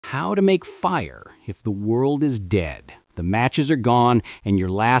How to make fire if the world is dead. The matches are gone and your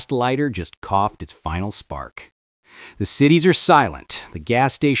last lighter just coughed its final spark. The cities are silent, the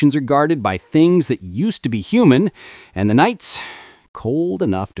gas stations are guarded by things that used to be human, and the nights cold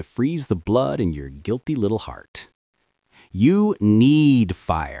enough to freeze the blood in your guilty little heart. You need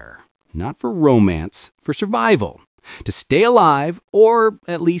fire, not for romance, for survival, to stay alive or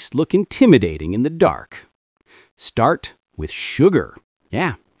at least look intimidating in the dark. Start with sugar.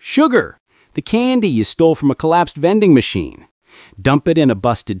 Yeah, sugar, the candy you stole from a collapsed vending machine. Dump it in a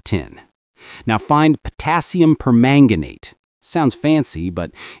busted tin. Now find potassium permanganate. Sounds fancy,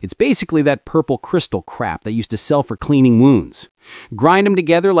 but it's basically that purple crystal crap they used to sell for cleaning wounds. Grind them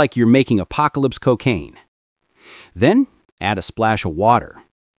together like you're making apocalypse cocaine. Then add a splash of water.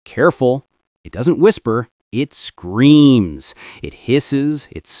 Careful, it doesn't whisper, it screams. It hisses,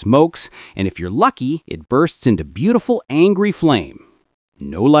 it smokes, and if you're lucky, it bursts into beautiful angry flame.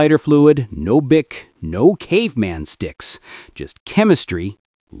 No lighter fluid, no Bic, no caveman sticks, just chemistry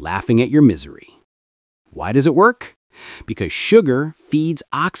laughing at your misery. Why does it work? Because sugar feeds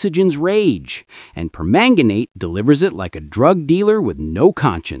oxygen's rage, and permanganate delivers it like a drug dealer with no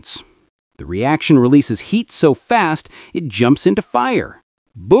conscience. The reaction releases heat so fast, it jumps into fire.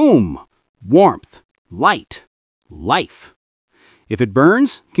 Boom! Warmth, light, life. If it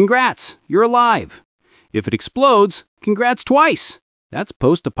burns, congrats, you're alive. If it explodes, congrats twice. That's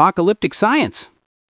post-apocalyptic science.